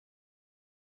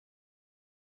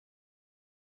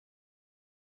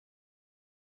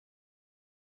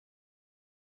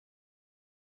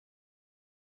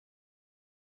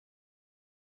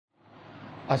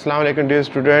Assalamu alaikum dear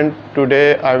student.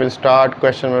 Today I will start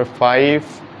question number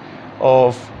 5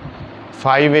 of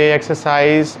 5A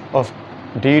exercise of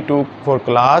D2 for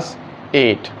class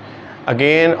 8.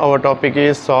 Again our topic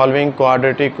is solving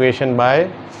quadratic equation by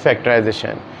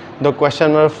factorization. The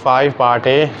question number 5 part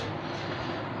A,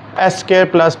 s square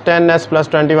plus 10s plus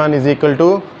 21 is equal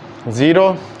to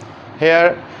 0.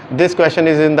 Here this question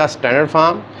is in the standard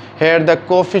form. Here the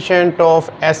coefficient of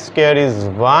s square is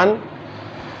 1.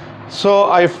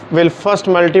 So I will first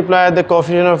multiply the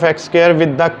coefficient of x square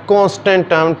with the constant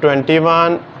term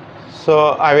 21. So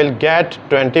I will get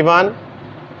 21.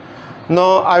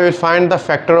 Now I will find the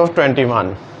factor of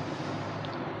 21.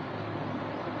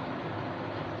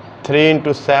 3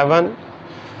 into 7.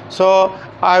 So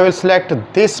I will select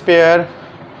this pair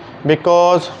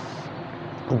because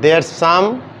their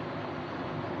sum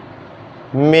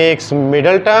makes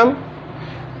middle term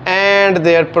and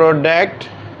their product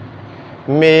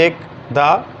make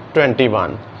the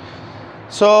 21.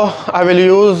 So I will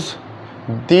use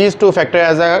these two factors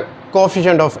as a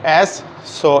coefficient of s.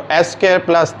 So s square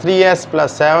plus 3s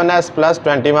plus 7s plus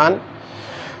 21.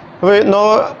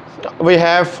 We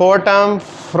have 4 terms.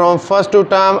 From first 2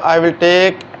 term I will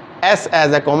take s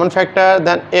as a common factor,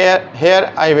 then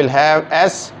here I will have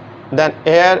s, then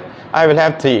here I will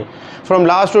have 3. From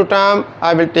last 2 term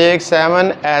I will take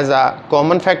 7 as a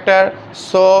common factor.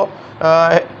 So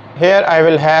here I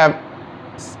will have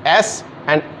s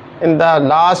and in the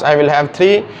last I will have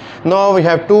 3. Now we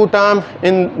have 2 terms.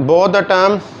 In both the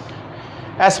terms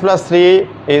s plus 3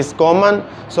 is common,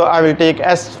 so I will take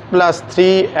s plus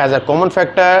 3 as a common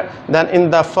factor. Then in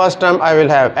the first term I will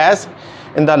have s,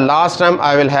 in the last term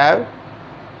I will have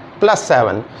plus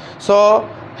 7. So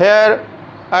here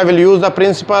I will use the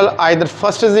principle either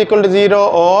first is equal to 0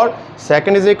 or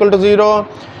second is equal to 0.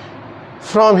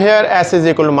 From here s is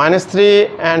equal to minus 3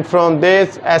 and from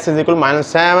this s is equal to minus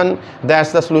 7.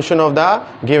 That's the solution of the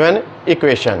given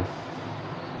equation.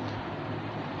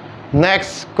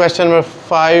 Next, question number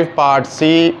 5 part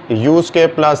C, u square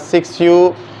plus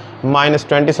 6u minus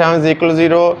 27 is equal to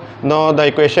 0. Now the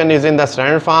equation is in the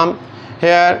standard form.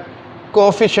 Here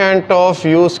coefficient of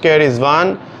u square is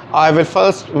 1. I will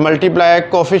first multiply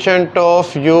coefficient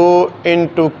of u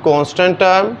into constant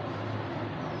term.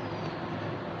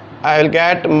 I will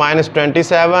get minus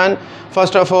 27.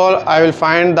 First of all I will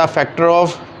find the factor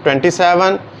of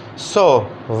 27. So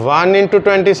 1 into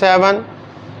 27,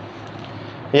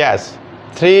 yes,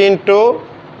 3 into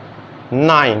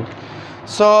 9.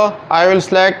 So I will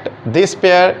select this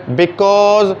pair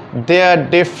because their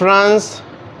difference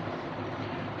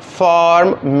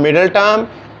form middle term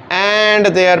and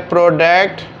their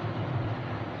product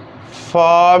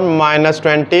form minus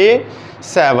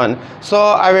 27. So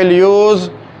I will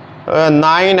use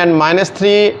 9 and minus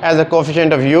 3 as a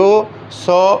coefficient of u.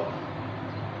 So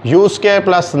u square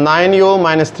plus 9u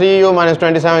minus 3u minus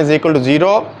 27 is equal to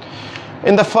 0.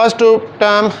 In the first 2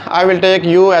 term I will take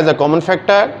u as a common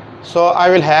factor. So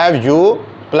I will have u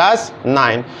plus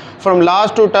 9. From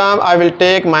last 2 term I will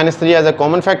take minus 3 as a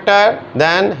common factor.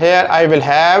 Then here I will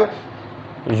have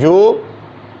u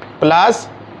plus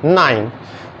 9.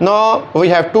 Now we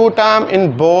have 2 terms.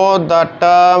 In both the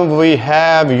term we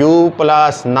have u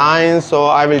plus 9. So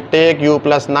I will take u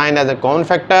plus 9 as a common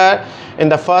factor. In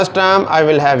the first term I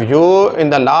will have u.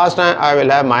 In the last term I will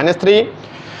have minus 3.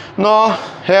 Now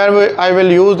here I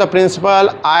will use the principle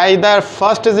either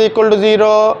first is equal to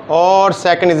 0 or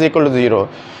second is equal to 0.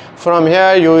 From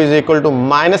here u is equal to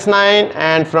minus 9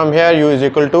 and from here u is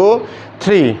equal to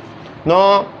 3.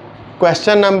 Now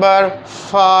question number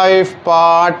 5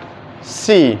 part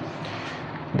C.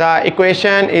 The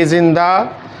equation is in the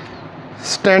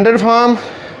standard form.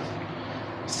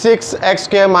 6x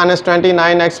square minus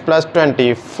 29x plus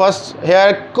 20. First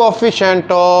here coefficient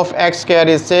of x square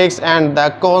is 6 and the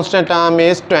constant term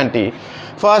is 20.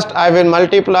 First I will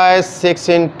multiply 6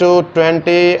 into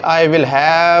 20. I will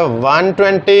have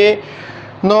 120.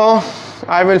 Now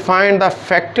I will find the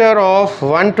factor of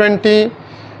 120.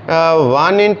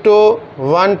 1 into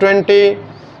 120,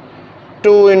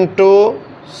 2 into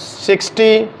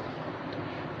 60,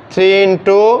 3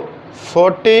 into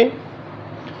 40,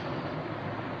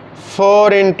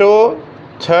 4 into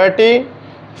 30,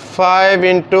 5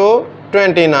 into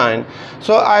 29.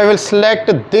 So I will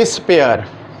select this pair.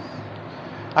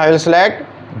 I will select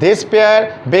this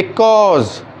pair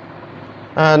because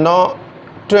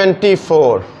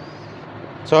 24.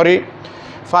 Sorry,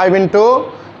 5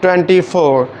 into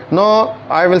 24. Now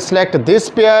I will select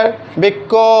this pair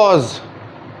because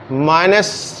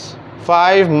minus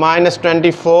 5 minus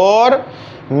 24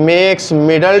 makes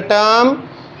middle term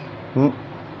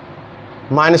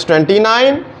minus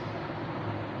 29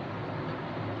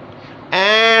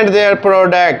 and their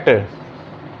product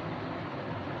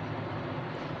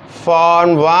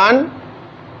form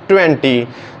 120.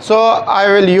 So I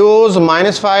will use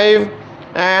minus 5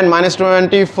 and minus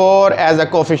 24 as a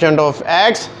coefficient of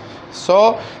x.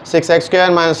 So 6x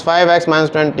square minus 5x minus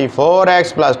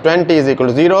 24x plus 20 is equal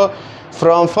to 0.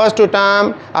 From first two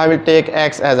term I will take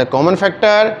x as a common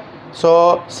factor.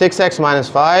 So 6x minus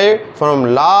 5.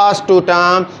 From last two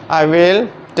term I will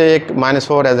take minus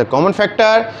 4 as a common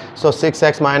factor. So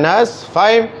 6x minus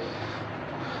 5.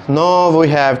 Now we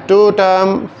have two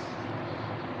term.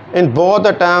 In both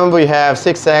the term we have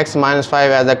 6x minus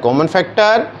 5 as a common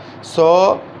factor.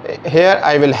 So here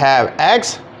I will have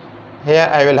x, here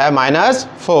I will have minus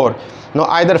 4. Now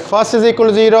either first is equal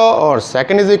to 0 or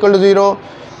second is equal to 0.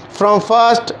 From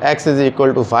first x is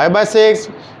equal to 5 by 6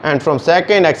 and from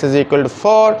second x is equal to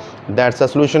 4. That's the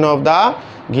solution of the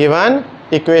given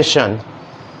equation.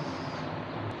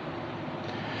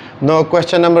 Now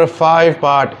question number 5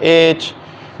 part H.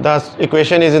 The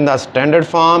equation is in the standard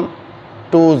form.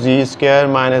 2z square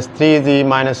minus 3z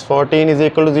minus 14 is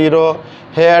equal to 0.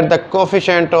 Here the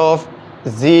coefficient of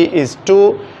z is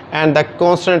 2 and the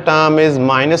constant term is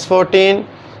minus 14.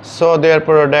 So their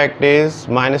product is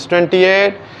minus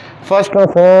 28. First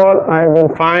of all I will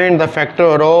find the factor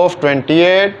of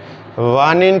 28.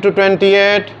 1 into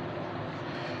 28,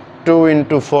 2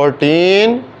 into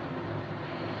 14,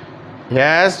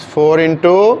 yes, 4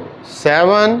 into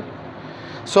 7.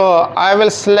 So I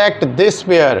will select this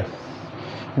pair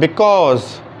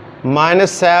because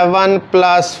minus 7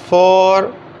 plus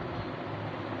 4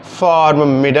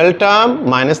 form middle term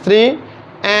minus 3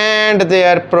 and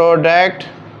their product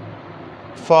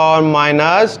form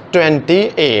minus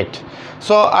 28.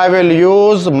 So I will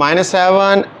use minus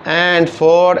 7 and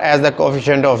 4 as the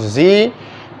coefficient of z.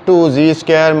 2z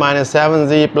square minus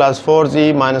 7z plus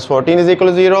 4z minus 14 is equal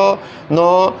to 0.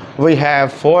 Now we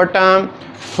have 4 term.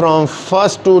 From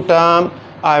first two term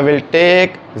I will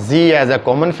take z as a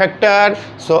common factor.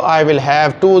 So I will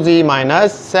have 2z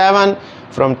minus 7.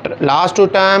 From last two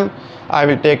term I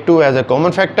will take 2 as a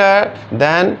common factor.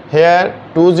 Then here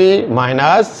 2z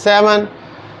minus 7.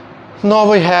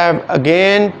 Now we have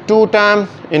again 2 term.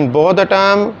 In both the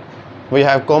term we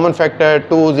have common factor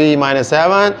 2z minus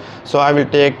 7. So I will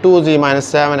take 2z minus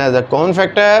 7 as a common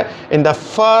factor. In the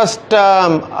first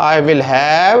term I will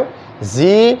have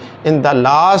z. In the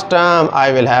last term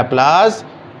I will have plus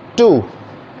 2.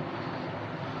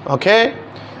 Okay,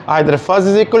 either first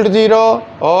is equal to 0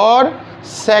 or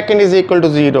second is equal to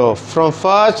 0. From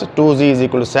first 2z is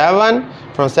equal to 7.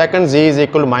 From second z is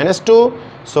equal to minus 2.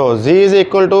 So z is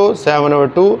equal to 7 over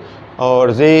 2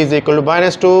 or z is equal to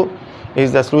minus 2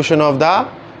 is the solution of the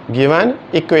given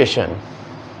equation.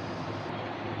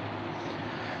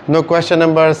 Now question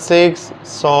number 6,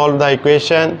 solve the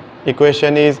equation.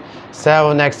 Equation is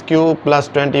 7x cube plus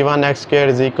 21x square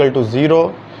is equal to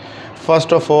 0.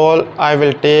 First of all I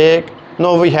will take,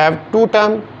 now we have 2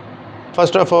 term.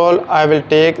 First of all I will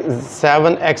take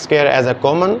 7x square as a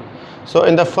common. So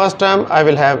in the first term I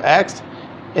will have x.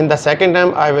 In the second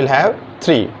term I will have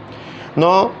 3.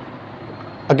 Now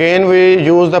again we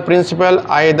use the principle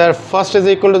either first is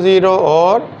equal to 0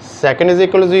 or second is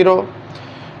equal to 0.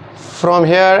 From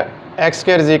here x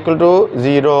square is equal to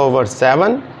 0 over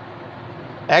 7.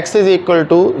 X is equal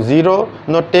to 0.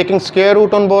 Now taking square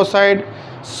root on both sides,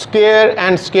 square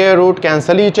and square root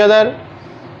cancel each other.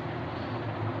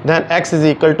 Then x is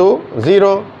equal to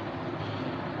 0.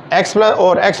 X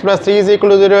plus 3 is equal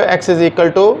to 0. X is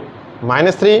equal to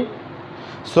minus 3.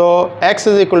 So x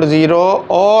is equal to 0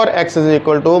 or x is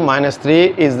equal to minus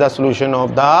 3 is the solution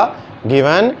of the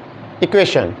given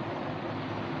equation.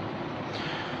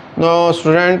 Now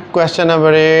student, question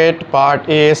number 8 part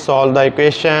A, solve the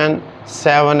equation.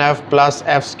 7f plus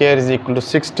f square is equal to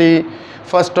 60.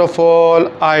 First of all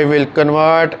I will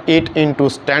convert it into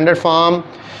standard form.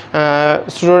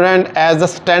 Student, as the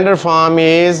standard form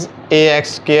is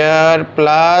ax square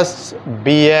plus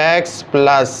bx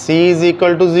plus c is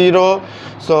equal to 0.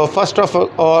 So first of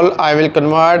all I will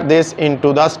convert this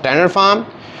into the standard form.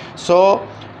 So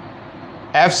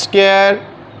f square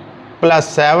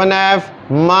plus 7f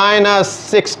minus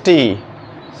 60.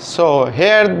 So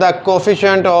here the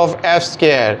coefficient of f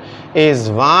square is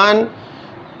 1,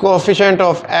 coefficient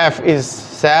of f is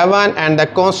 7 and the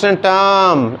constant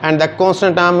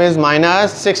term is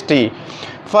minus 60.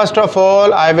 First of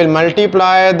all I will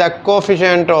multiply the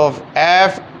coefficient of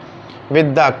f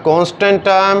with the constant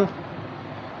term,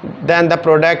 then the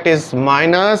product is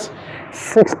minus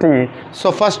 60.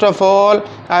 So first of all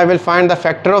I will find the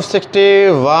factor of 60.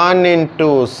 1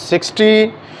 into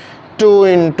 60, 2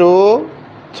 into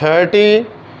 30,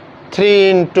 3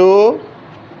 into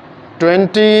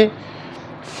 20,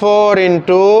 4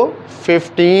 into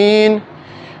 15,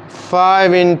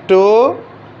 5 into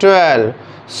 12.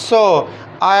 So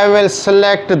I will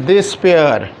select this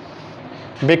pair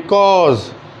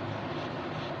because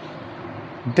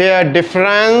their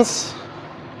difference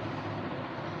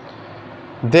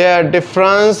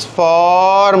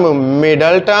form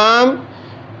middle term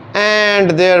and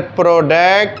their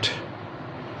product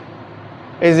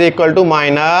is equal to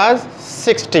minus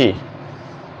 60.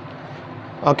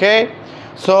 Okay,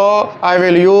 so I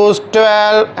will use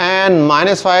 12 and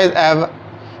minus 5 as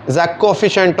the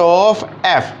coefficient of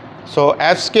f. So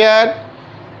f square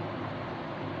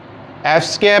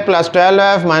plus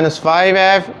 12f minus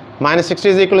 5f minus 60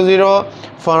 is equal to 0.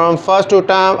 From first two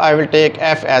term I will take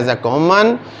f as a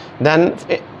common, then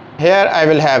here I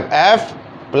will have f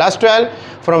plus 12.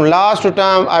 From last two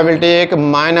term I will take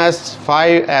minus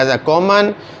 5 as a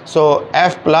common, so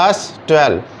f plus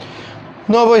 12.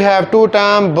 Now we have two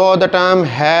term, both the term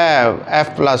have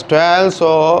f plus 12,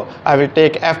 so I will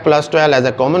take f plus 12 as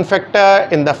a common factor.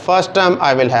 In the first term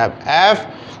I will have f,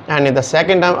 and in the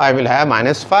second term I will have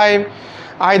minus 5.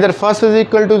 Either first is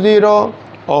equal to 0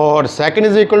 or second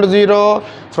is equal to 0.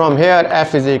 From here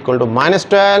f is equal to minus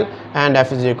 12 and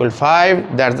f is equal to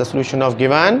 5. That's the solution of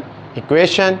given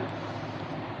equation.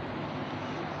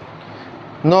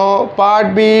 Now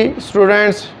part B,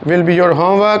 students, will be your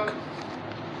homework.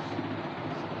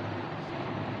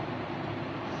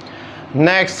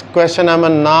 Next, question number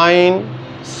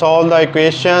 9. Solve the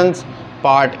equations.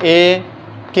 Part A,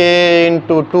 k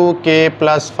into 2k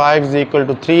plus 5 is equal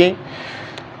to 3.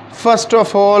 First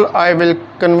of all, I will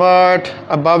convert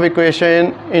above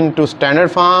equation into standard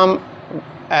form.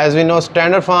 As we know,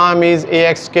 standard form is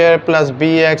ax square plus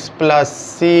bx plus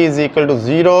c is equal to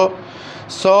 0.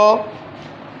 So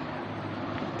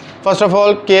first of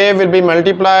all, k will be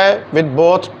multiplied with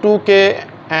both 2k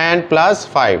and plus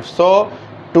 5. So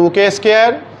 2k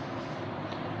square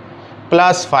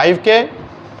plus 5k,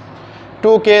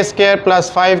 2k square plus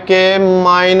 5k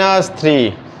minus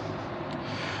 3.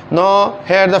 Now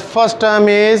here the first term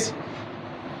is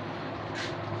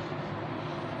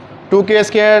 2k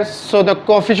square, so the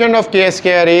coefficient of k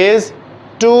square is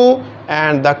 2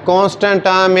 and the constant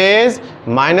term is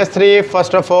minus 3.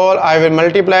 First of all I will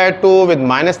multiply 2 with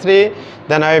minus 3,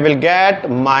 then I will get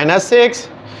minus 6.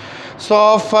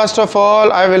 So first of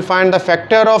all I will find the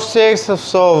factor of 6,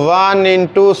 so 1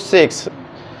 into 6.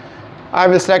 I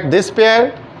will select this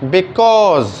pair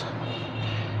because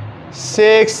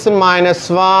 6 minus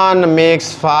 1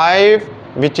 makes 5,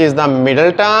 which is the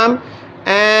middle term,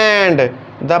 and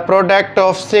the product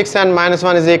of 6 and minus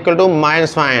 1 is equal to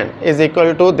minus 1 is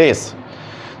equal to this.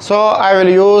 So I will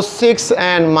use 6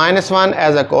 and minus 1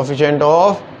 as a coefficient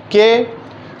of k.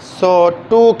 So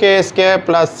 2k square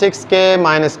plus 6k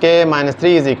minus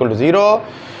 3 is equal to 0.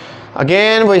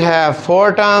 Again we have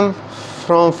 4 term.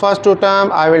 From first two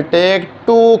term I will take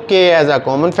 2k as a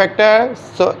common factor.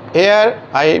 So here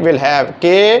I will have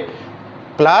k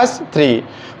plus 3.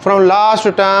 From last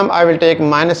term I will take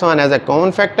minus 1 as a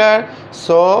common factor.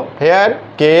 So here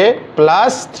k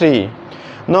plus 3.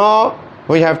 Now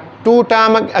we have two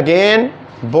term again.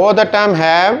 Both the term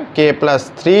have k plus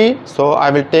 3. So I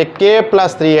will take k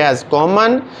plus 3 as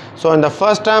common. So in the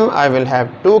first term I will have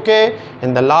 2k.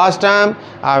 In the last term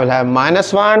I will have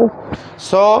minus 1.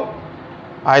 So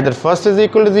either first is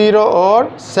equal to 0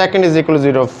 or second is equal to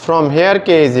 0. From here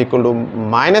k is equal to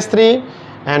minus 3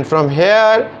 and from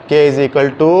here k is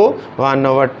equal to 1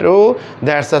 over 2.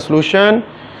 That's the solution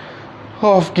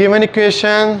of given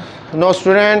equation. No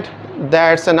student,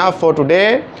 that's enough for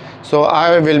today. So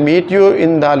I will meet you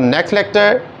in the next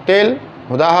lecture. Till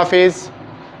Huda Hafiz.